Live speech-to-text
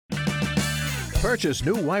Purchase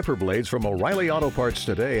new wiper blades from O'Reilly Auto Parts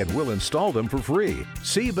today and we'll install them for free.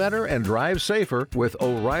 See better and drive safer with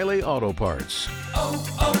O'Reilly Auto Parts.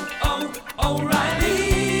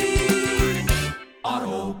 O'Reilly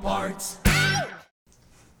Auto Parts.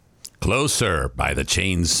 Closer by the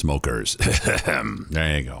Chainsmokers.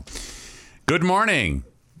 There you go. Good morning.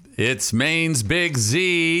 It's Maine's Big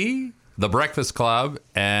Z, the Breakfast Club,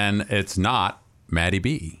 and it's not Maddie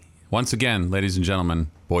B. Once again, ladies and gentlemen,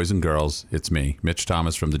 boys and girls, it's me, Mitch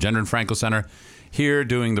Thomas from the Gender and Franco Center, here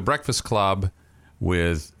doing the Breakfast Club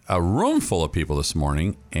with a room full of people this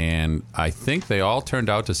morning, and I think they all turned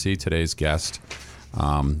out to see today's guest,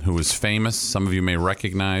 who is famous. Some of you may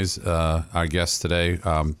recognize our guest today.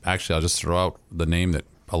 Actually, I'll just throw out the name that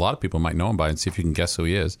a lot of people might know him by and see if you can guess who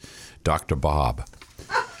he is. Dr. Bob.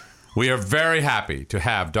 We are very happy to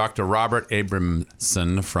have Dr. Robert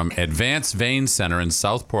Abrahamsen from Advanced Vein Center in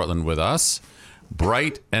South Portland with us.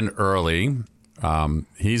 Bright and early.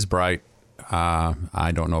 He's bright.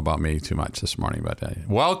 I don't know about me too much this morning, but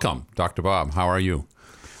welcome, Dr. Bob. How are you?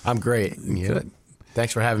 I'm great. Good.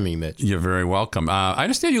 Thanks for having me, Mitch. You're very welcome. I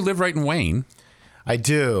understand you live right in Wayne. I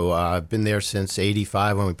do. I've been there since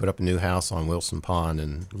 '85 when we put up a new house on Wilson Pond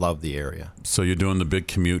and love the area. So you're doing the big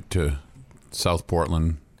commute to South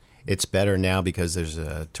Portland. It's better now because there's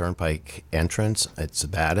a turnpike entrance at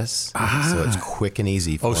Sabatis, so it's quick and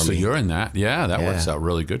easy for me. Oh, so you're in that? Yeah, that works out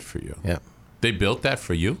really good for you. Yeah. They built that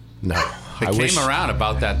for you? No. It came around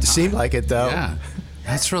about that time. Seemed like it, though. Yeah.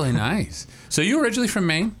 That's really nice. So you originally from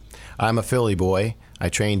Maine? I'm a Philly boy. I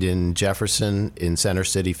trained in Jefferson in Center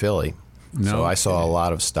City, Philly. So I saw a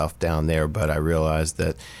lot of stuff down there, but I realized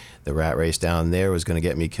that the rat race down there was going to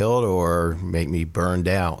get me killed or make me burned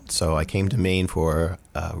out. So I came to Maine for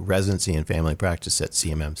residency in family practice at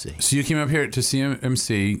CMMC. So you came up here to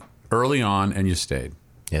CMMC early on and you stayed?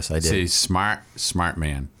 Yes, I did. See, smart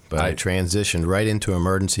man. But I transitioned right into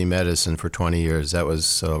emergency medicine for 20 years. That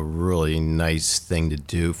was a really nice thing to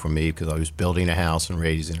do for me because I was building a house and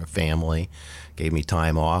raising a family. Gave me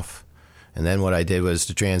time off. And then what I did was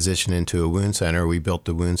to transition into a wound center. We built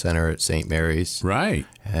the wound center at St. Mary's. Right.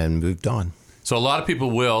 And moved on. So a lot of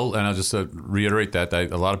people will, and I'll just reiterate that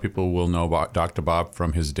a lot of people will know about Dr. Bob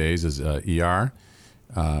from his days as ER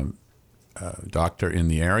doctor in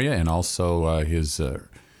the area, and also his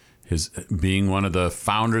being one of the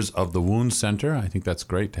founders of the Wound Center. I think that's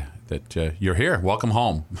great that you're here. Welcome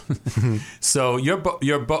home. So you're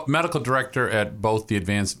medical director at both the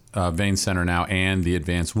Advanced Vein Center now and the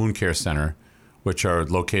Advanced Wound Care Center, which are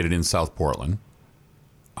located in South Portland.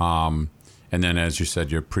 And then, as you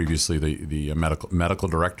said, you're previously the medical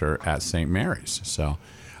director at St. Mary's. So,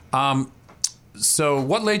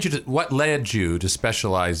 what led you to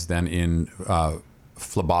specialize then in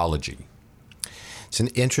phlebology? It's an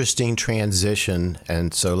interesting transition,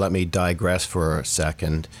 and so let me digress for a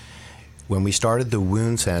second. When we started the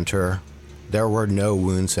wound center, there were no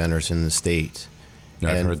wound centers in the state.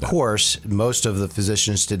 Yeah, and of course, most of the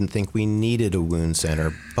physicians didn't think we needed a wound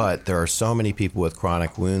center, but there are so many people with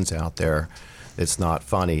chronic wounds out there, it's not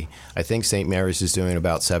funny. I think St. Mary's is doing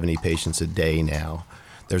about 70 patients a day now.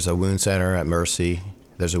 There's a wound center at Mercy.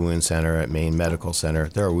 There's a wound center at Maine Medical Center.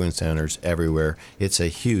 There are wound centers everywhere. It's a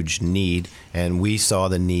huge need, and we saw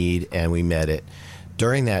the need, and we met it.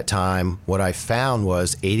 During that time, what I found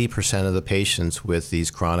was 80% of the patients with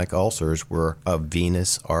these chronic ulcers were of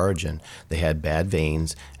venous origin. They had bad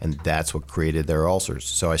veins, and that's what created their ulcers.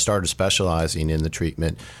 So I started specializing in the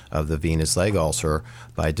treatment of the venous leg ulcer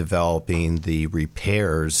by developing the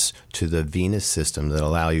repairs to the venous system that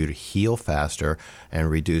allow you to heal faster and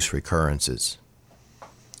reduce recurrences.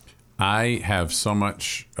 I have so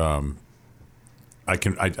much. I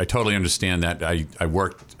totally understand that. I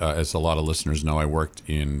worked, as a lot of listeners know, I worked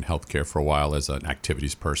in healthcare for a while as an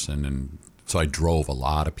activities person, and so I drove a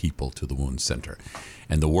lot of people to the wound center,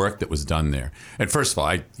 and the work that was done there. And first of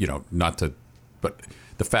all, but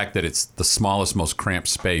the fact that it's the smallest, most cramped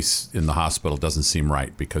space in the hospital doesn't seem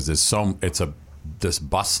right because it's this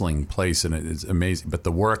bustling place, and it's amazing. But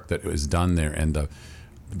the work that was done there, and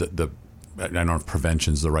the I don't know if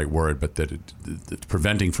prevention is the right word, but that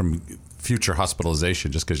preventing from future hospitalization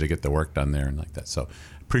just because you get the work done there and like that. So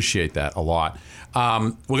appreciate that a lot.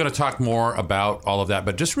 We're going to talk more about all of that,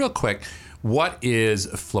 but just real quick, what is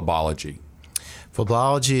phlebology?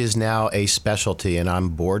 Phlebology is now a specialty, and I'm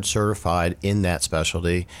board certified in that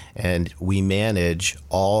specialty, and we manage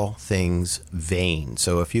all things vein.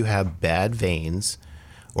 So if you have bad veins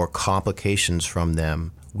or complications from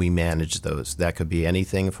them, we manage those. That could be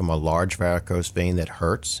anything from a large varicose vein that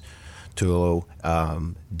hurts to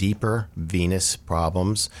deeper venous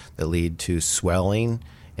problems that lead to swelling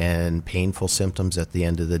and painful symptoms at the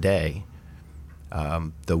end of the day.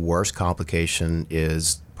 The worst complication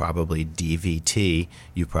is probably DVT.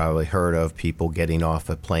 You've probably heard of people getting off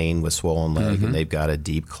a plane with swollen leg and they've got a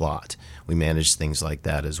deep clot. We manage things like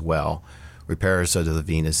that as well. Repairs of the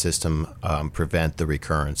venous system prevent the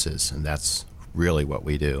recurrences, and that's really what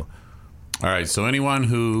we do. All right, so anyone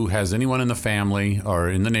who has anyone in the family or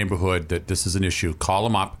in the neighborhood that this is an issue, call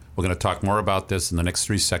them up. We're going to talk more about this in the next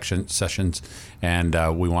 3 sessions, and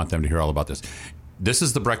we want them to hear all about this. This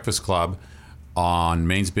is the Breakfast Club on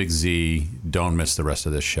Maine's Big Z. Don't miss the rest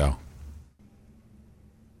of this show.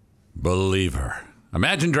 Believer.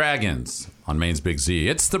 Imagine Dragons on Maine's Big Z.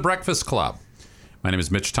 It's the Breakfast Club. My name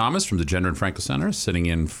is Mitch Thomas from the Gender and Frankel Center, sitting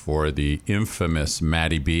in for the infamous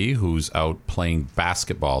Maddie B, who's out playing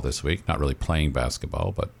basketball this week. Not really playing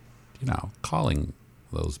basketball, but, calling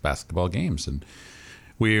those basketball games. And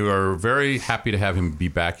we are very happy to have him be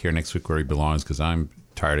back here next week where he belongs, because I'm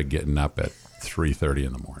tired of getting up at 3:30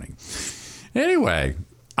 in the morning. Anyway,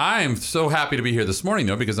 I'm so happy to be here this morning,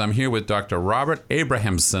 though, because I'm here with Dr. Robert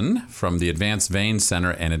Abrahamsen from the Advanced Vein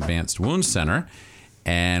Center and Advanced Wound Center.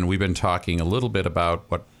 And we've been talking a little bit about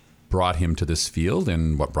what brought him to this field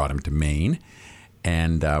and what brought him to Maine.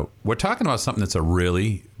 And we're talking about something that's a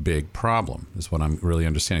really big problem, is what I'm really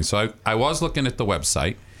understanding. So I was looking at the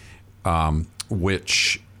website,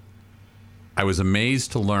 which I was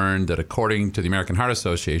amazed to learn that according to the American Heart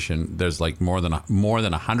Association, there's like more than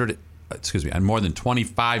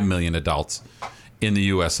 25 million adults in the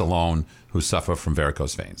U.S. alone who suffer from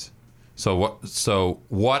varicose veins. So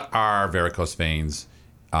what are varicose veins,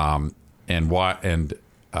 and why? And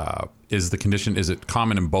is the condition, is it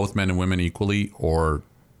common in both men and women equally, or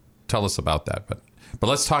tell us about that? But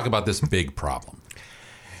let's talk about this big problem.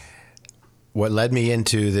 What led me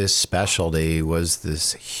into this specialty was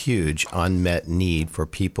this huge unmet need for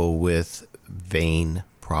people with vein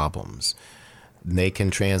problems. They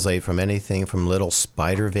can translate from anything from little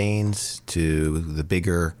spider veins to the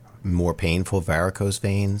bigger, more painful varicose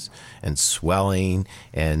veins and swelling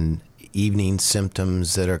and evening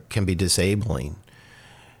symptoms that can be disabling.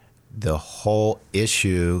 The whole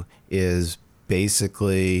issue is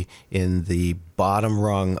basically in the bottom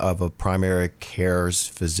rung of a primary care's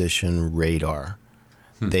physician radar.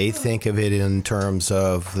 They think of it in terms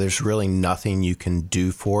of there's really nothing you can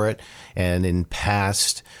do for it. And in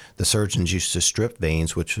past, the surgeons used to strip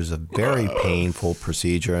veins, which was a very painful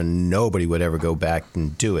procedure, and nobody would ever go back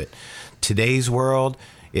and do it. Today's world,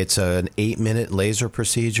 it's an 8-minute laser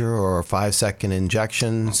procedure or 5-second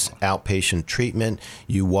injections, outpatient treatment.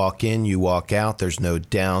 You walk in, you walk out. There's no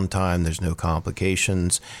downtime. There's no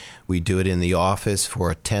complications. We do it in the office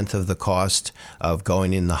for 1/10 of the cost of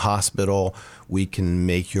going in the hospital. We can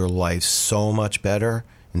make your life so much better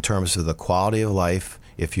in terms of the quality of life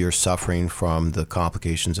if you're suffering from the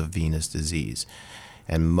complications of venous disease.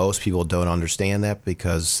 And most people don't understand that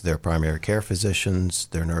because they're primary care physicians,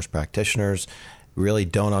 they're nurse practitioners, really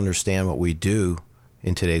don't understand what we do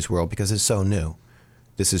in today's world because it's so new.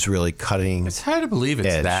 This is really cutting It's hard to believe it's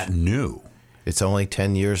edge. that new. It's only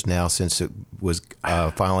 10 years now since it was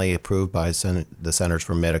finally approved by the Centers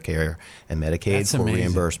for Medicare and Medicaid That's for amazing.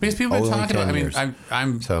 reimbursement. Because people have been Only talking 10 about, years.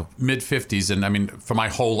 I'm mid-50s, and for my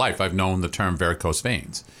whole life, I've known the term varicose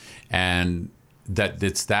veins. And that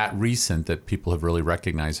it's that recent that people have really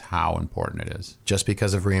recognized how important it is. Just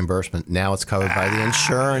because of reimbursement. Now it's covered by the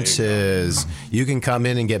insurances. You can come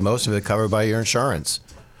in and get most of it covered by your insurance.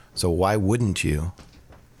 So why wouldn't you?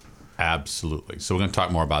 Absolutely. So we're going to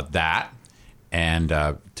talk more about that. And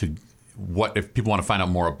if people want to find out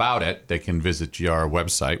more about it, they can visit our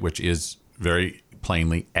website, which is very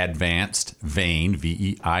plainly advancedvein,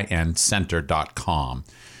 VEIN, center.com.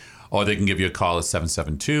 Or they can give you a call at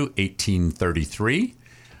 772-1833.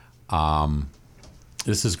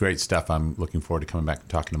 This is great stuff. I'm looking forward to coming back and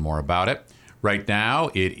talking more about it. Right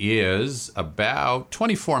now, it is about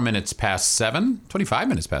 25 minutes past 7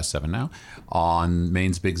 now, on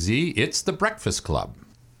Maine's Big Z. It's the Breakfast Club.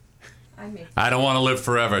 I Don't Want to Live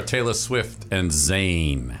Forever, Taylor Swift and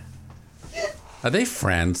Zayn. Are they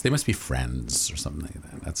friends? They must be friends or something like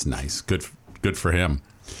that. That's nice. Good for him.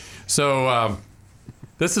 So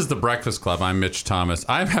this is the Breakfast Club. I'm Mitch Thomas.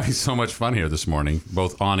 I'm having so much fun here this morning,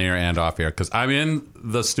 both on air and off air, because I'm in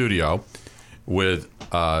the studio with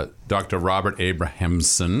Dr. Robert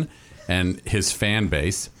Abrahamsen and his fan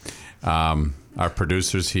base. Our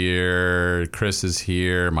producer's here, Chris is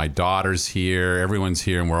here, my daughter's here, everyone's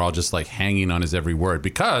here, and we're all just like hanging on his every word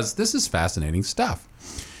because this is fascinating stuff.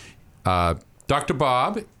 Dr.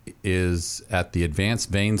 Bob is at the Advanced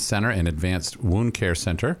Vein Center and Advanced Wound Care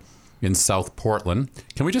Center in South Portland.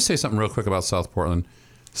 Can we just say something real quick about South Portland?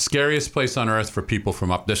 Scariest place on earth for people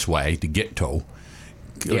from up this way to get to.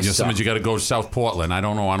 Sometimes you got to go to South Portland. I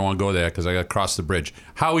don't know. I don't want to go there because I got to cross the bridge.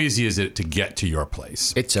 How easy is it to get to your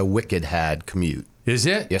place? It's a wicked hard commute. Is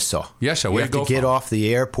it? Yes, sir. Yes, sir. You Where have you go to get from? off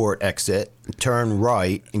the airport exit, turn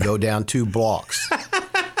right, and go down 2 blocks.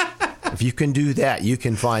 If you can do that, you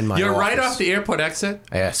can find my You're office. right off the airport exit?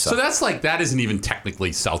 Yes, sir. So that isn't even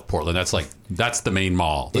technically South Portland. That's the main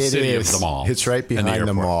mall, the It city is. of the mall. It's right and behind the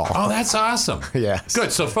airport. mall. Oh, that's awesome. Yes.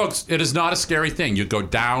 Good. So, folks, it is not a scary thing. You go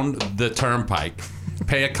down the turnpike,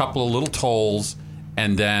 pay a couple of little tolls,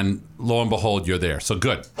 and then, lo and behold, you're there. So,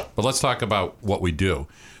 good. But let's talk about what we do.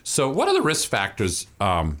 So, what are the risk factors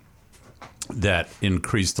that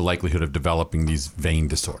increase the likelihood of developing these vein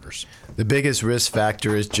disorders? The biggest risk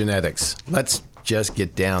factor is genetics. Let's just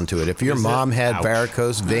get down to it. If your Is it? mom had Ouch.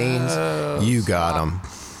 varicose veins, you got them.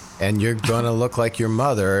 And you're going to look like your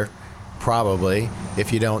mother, probably,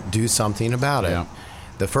 if you don't do something about it. Yeah.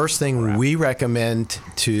 The first thing we recommend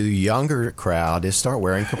to the younger crowd is start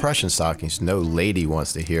wearing compression stockings. No lady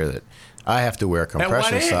wants to hear that. I have to wear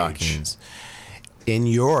compression age? stockings. In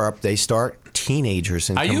Europe, they start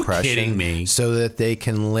teenagers in Are you compression kidding me? so that they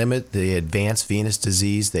can limit the advanced venous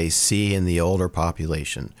disease they see in the older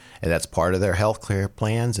population. And that's part of their health care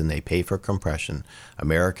plans, and they pay for compression.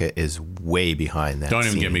 America is way behind that. Don't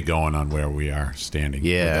even scene. get me going on where we are standing.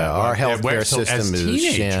 with Yeah, that. our health care So as system is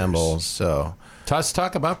teenagers, shambles. So Let's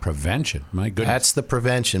talk about prevention. My goodness. that's the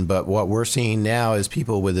prevention. But what we're seeing now is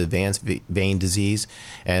people with advanced vein disease,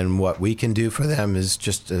 and what we can do for them is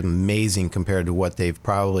just amazing compared to what they've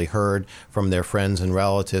probably heard from their friends and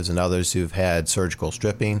relatives and others who've had surgical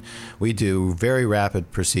stripping. We do very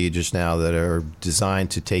rapid procedures now that are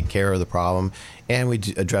designed to take care of the problem, and we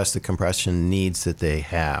address the compression needs that they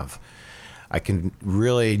have. I can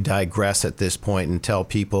really digress at this point and tell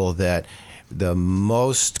people that the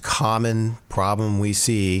most common problem we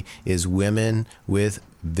see is women with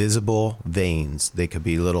visible veins. They could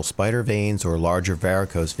be little spider veins or larger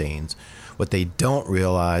varicose veins. What they don't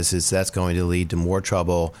realize is that's going to lead to more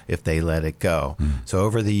trouble if they let it go. So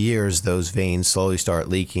over the years, those veins slowly start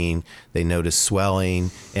leaking. They notice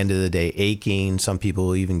swelling, end of the day aching. Some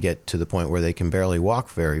people even get to the point where they can barely walk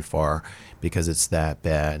very far because it's that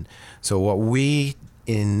bad. So what we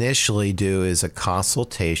initially do is a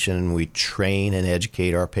consultation. We train and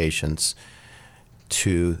educate our patients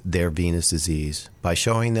to their venous disease by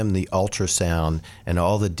showing them the ultrasound and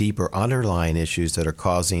all the deeper underlying issues that are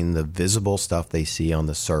causing the visible stuff they see on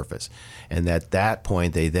the surface. And at that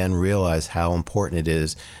point, they then realize how important it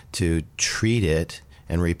is to treat it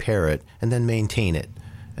and repair it and then maintain it.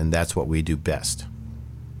 And that's what we do best.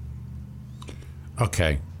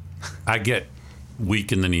 Okay. I get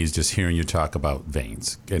weak in the knees just hearing you talk about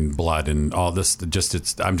veins and blood and all this.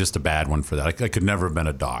 I'm just a bad one for that. I could never have been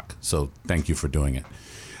a doc. So thank you for doing it.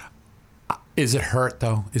 Is it hurt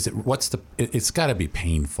though? It's got to be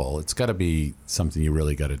painful. It's got to be something you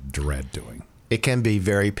really got to dread doing. It can be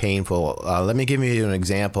very painful. Let me give you an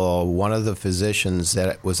example. One of the physicians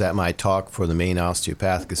that was at my talk for the Maine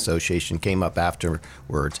Osteopathic Association came up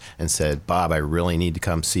afterwards and said, "Bob, I really need to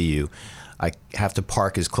come see you. I have to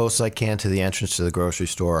park as close as I can to the entrance to the grocery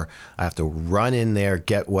store. I have to run in there,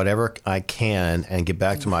 get whatever I can, and get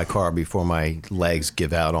back to my car before my legs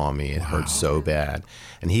give out on me. It hurts so bad."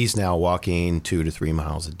 And he's now walking 2 to 3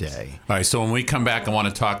 miles a day. All right. So when we come back, I want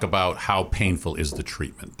to talk about how painful is the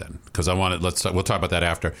treatment then, because we'll talk about that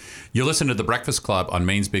after. You listen to The Breakfast Club on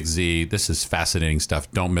Maine's Big Z. This is fascinating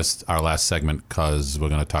stuff. Don't miss our last segment because we're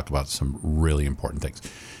going to talk about some really important things.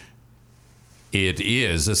 It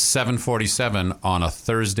is a 7:47 on a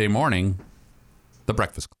Thursday morning, The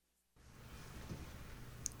Breakfast Club.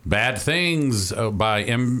 Bad Things by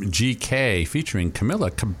MGK featuring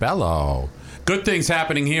Camila Cabello. Good things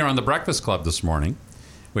happening here on The Breakfast Club this morning.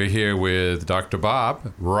 We're here with Dr.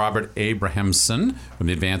 Bob, Robert Abrahamsen from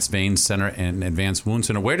the Advanced Vein Center and Advanced Wound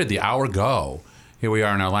Center. Where did the hour go? Here we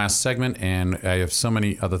are in our last segment, and I have so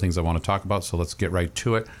many other things I want to talk about, so let's get right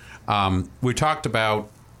to it. We talked about,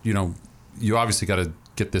 you obviously got to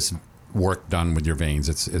get this work done with your veins.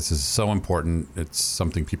 It's so important. It's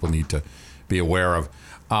something people need to be aware of.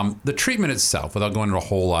 The treatment itself, without going into a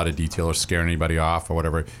whole lot of detail or scaring anybody off or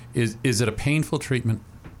whatever, is it a painful treatment?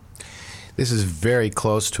 This is very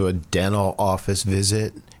close to a dental office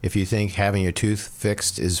visit. If you think having your tooth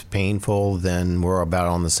fixed is painful, then we're about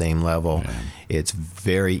on the same level. Yeah. It's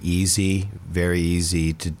very easy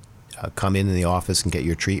to come into the office and get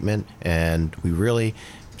your treatment. And we really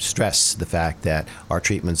stress the fact that our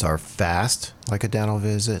treatments are fast, like a dental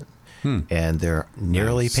visit, and they're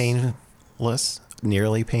nearly painless,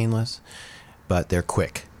 but they're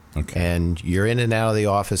quick. Okay. And you're in and out of the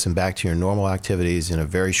office and back to your normal activities in a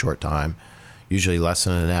very short time. usually less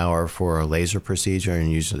than an hour for a laser procedure and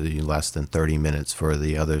usually less than 30 minutes for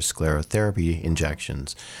the other sclerotherapy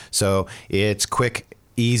injections. So it's quick,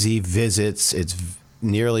 easy visits. It's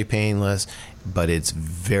nearly painless, but it's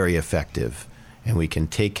very effective. And we can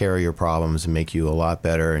take care of your problems and make you a lot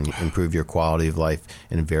better and improve your quality of life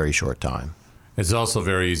in a very short time. It's also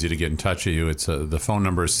very easy to get in touch with you. It's the phone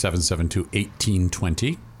number is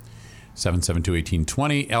 772-1820,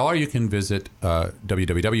 772-1820, or you can visit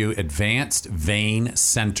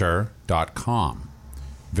www.advancedveincenter.com.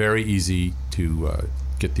 Very easy to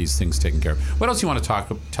get these things taken care of. What else you want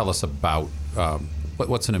to tell us about?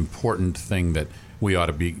 What's an important thing that we ought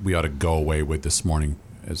to go away with this morning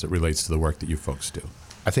as it relates to the work that you folks do?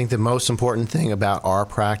 I think the most important thing about our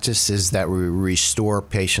practice is that we restore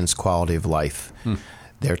patients' quality of life.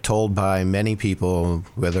 They're told by many people,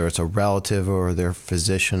 whether it's a relative or their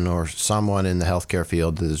physician or someone in the healthcare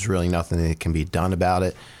field, that there's really nothing that can be done about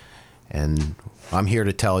it. And I'm here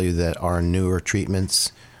to tell you that our newer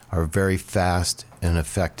treatments are very fast and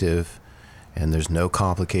effective, and there's no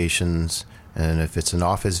complications. And if it's an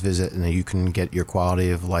office visit and you can get your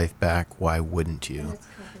quality of life back, why wouldn't you?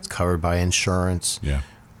 It's covered by insurance. Yeah.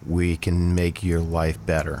 We can make your life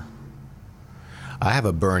better. I have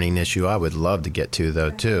a burning issue I would love to get to, though,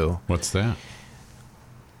 too. What's that?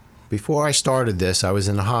 Before I started this, I was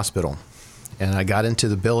in the hospital, and I got into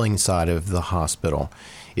the billing side of the hospital.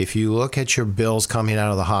 If you look at your bills coming out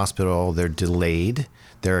of the hospital, they're delayed,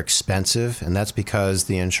 they're expensive, and that's because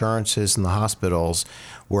the insurances and the hospitals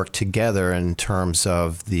work together in terms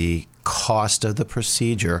of the cost of the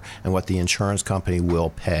procedure and what the insurance company will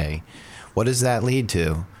pay. What does that lead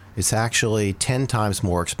to? It's actually 10 times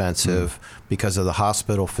more expensive because of the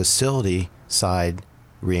hospital facility side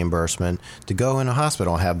reimbursement to go in a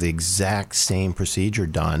hospital and have the exact same procedure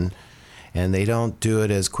done. And they don't do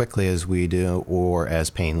it as quickly as we do or as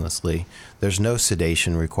painlessly. There's no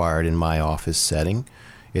sedation required in my office setting.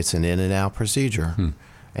 It's an in and out procedure.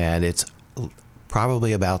 And it's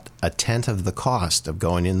probably about a tenth of the cost of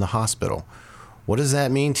going in the hospital. What does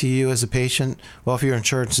that mean to you as a patient? Well, if your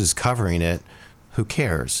insurance is covering it, who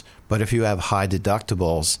cares? But if you have high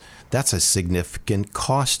deductibles, that's a significant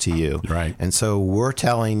cost to you. Right. And so we're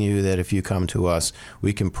telling you that if you come to us,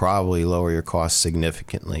 we can probably lower your costs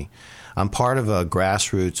significantly. I'm part of a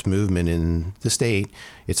grassroots movement in the state.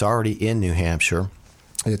 It's already in New Hampshire.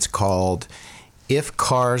 It's called If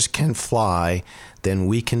Cars Can Fly, Then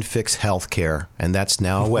We Can Fix Healthcare. And that's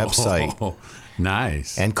now a website. Oh,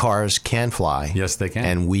 nice. And cars can fly. Yes, they can.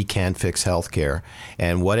 And we can fix healthcare.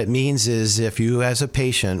 And what it means is if you as a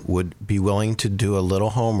patient would be willing to do a little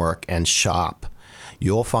homework and shop,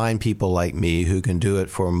 you'll find people like me who can do it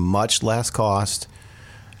for much less cost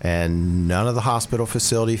and none of the hospital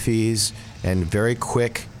facility fees and very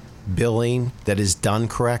quick billing that is done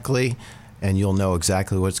correctly. And you'll know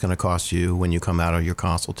exactly what it's going to cost you when you come out of your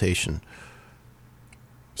consultation.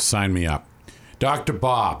 Sign me up. Dr.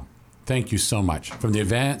 Bob, thank you so much. From the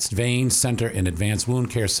Advanced Vein Center and Advanced Wound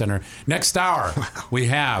Care Center. Next hour, we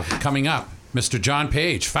have coming up Mr. John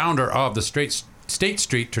Page, founder of the State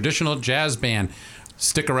Street Traditional Jazz Band.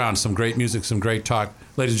 Stick around. Some great music, some great talk.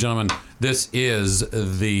 Ladies and gentlemen, this is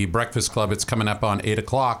the Breakfast Club. It's coming up on 8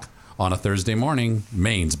 o'clock on a Thursday morning.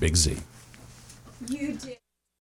 Maine's Big Z. You did.